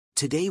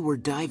Today we're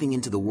diving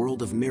into the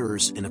world of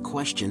mirrors and a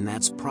question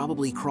that's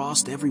probably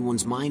crossed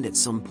everyone's mind at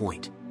some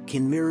point.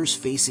 Can mirrors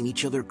facing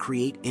each other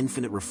create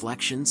infinite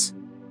reflections?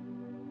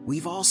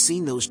 We've all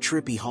seen those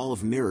trippy hall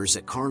of mirrors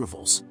at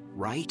carnivals,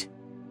 right?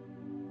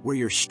 Where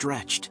you're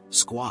stretched,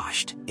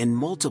 squashed, and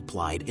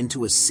multiplied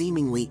into a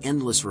seemingly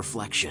endless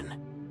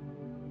reflection.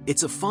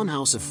 It's a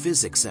funhouse of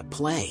physics at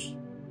play.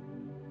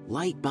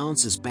 Light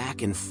bounces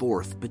back and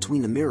forth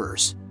between the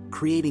mirrors,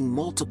 creating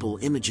multiple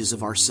images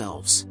of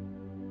ourselves.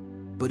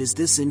 But is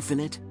this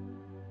infinite?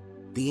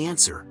 The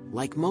answer,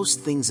 like most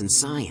things in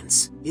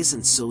science,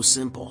 isn't so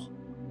simple.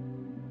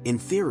 In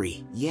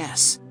theory,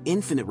 yes,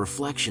 infinite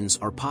reflections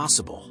are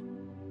possible.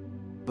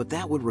 But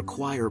that would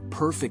require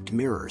perfect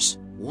mirrors,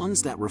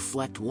 ones that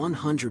reflect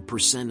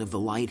 100% of the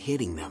light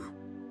hitting them.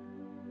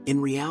 In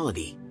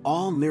reality,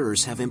 all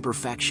mirrors have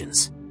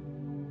imperfections.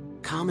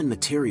 Common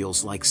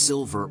materials like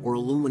silver or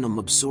aluminum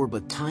absorb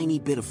a tiny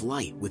bit of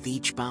light with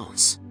each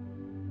bounce.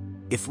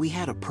 If we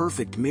had a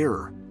perfect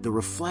mirror, the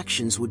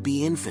reflections would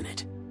be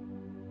infinite.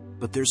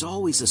 But there's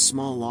always a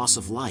small loss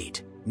of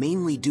light,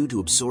 mainly due to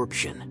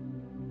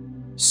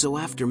absorption. So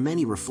after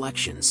many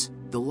reflections,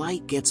 the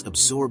light gets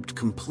absorbed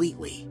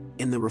completely,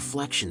 and the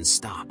reflections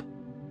stop.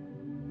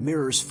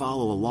 Mirrors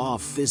follow a law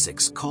of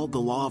physics called the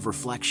law of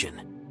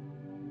reflection.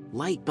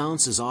 Light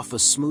bounces off a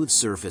smooth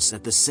surface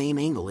at the same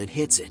angle it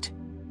hits it.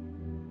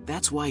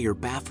 That's why your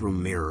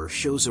bathroom mirror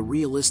shows a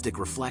realistic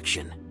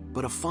reflection,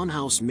 but a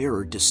funhouse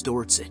mirror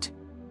distorts it.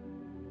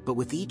 But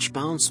with each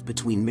bounce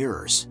between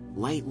mirrors,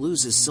 light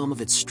loses some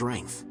of its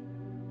strength.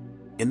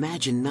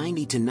 Imagine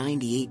 90 to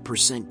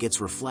 98%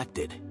 gets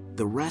reflected,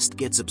 the rest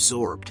gets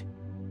absorbed.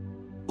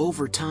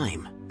 Over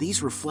time,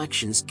 these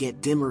reflections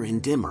get dimmer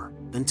and dimmer,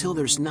 until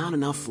there's not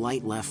enough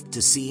light left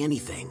to see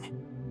anything.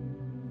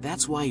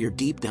 That's why your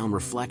deep-down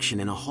reflection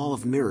in a hall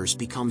of mirrors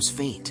becomes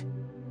faint.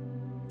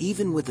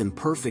 Even with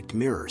imperfect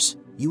mirrors,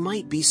 you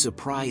might be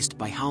surprised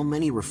by how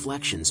many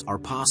reflections are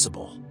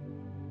possible.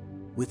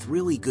 With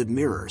really good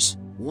mirrors,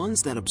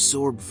 ones that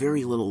absorb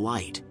very little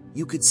light,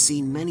 you could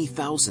see many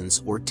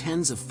thousands or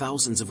tens of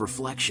thousands of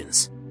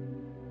reflections.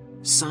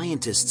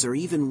 Scientists are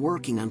even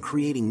working on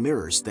creating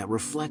mirrors that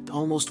reflect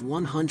almost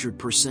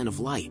 100% of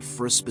light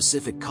for a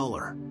specific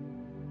color.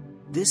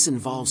 This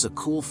involves a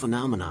cool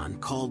phenomenon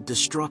called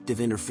destructive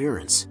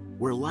interference,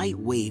 where light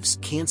waves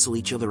cancel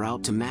each other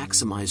out to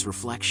maximize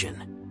reflection.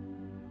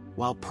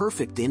 While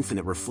perfect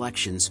infinite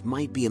reflections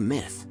might be a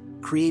myth,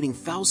 creating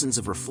thousands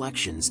of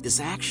reflections is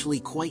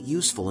actually quite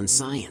useful in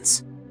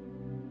science.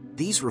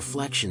 These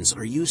reflections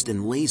are used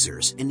in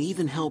lasers and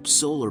even help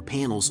solar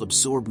panels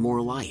absorb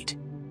more light.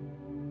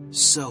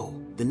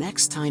 So, the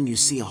next time you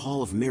see a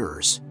hall of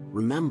mirrors,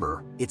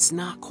 remember, it's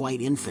not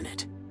quite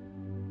infinite.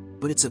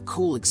 But it's a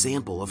cool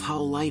example of how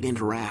light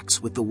interacts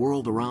with the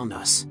world around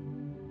us.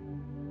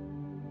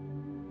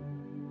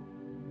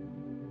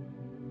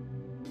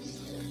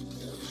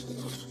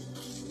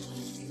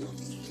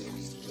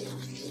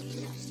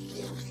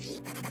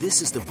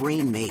 This is the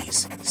Brain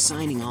Maze,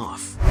 signing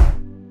off.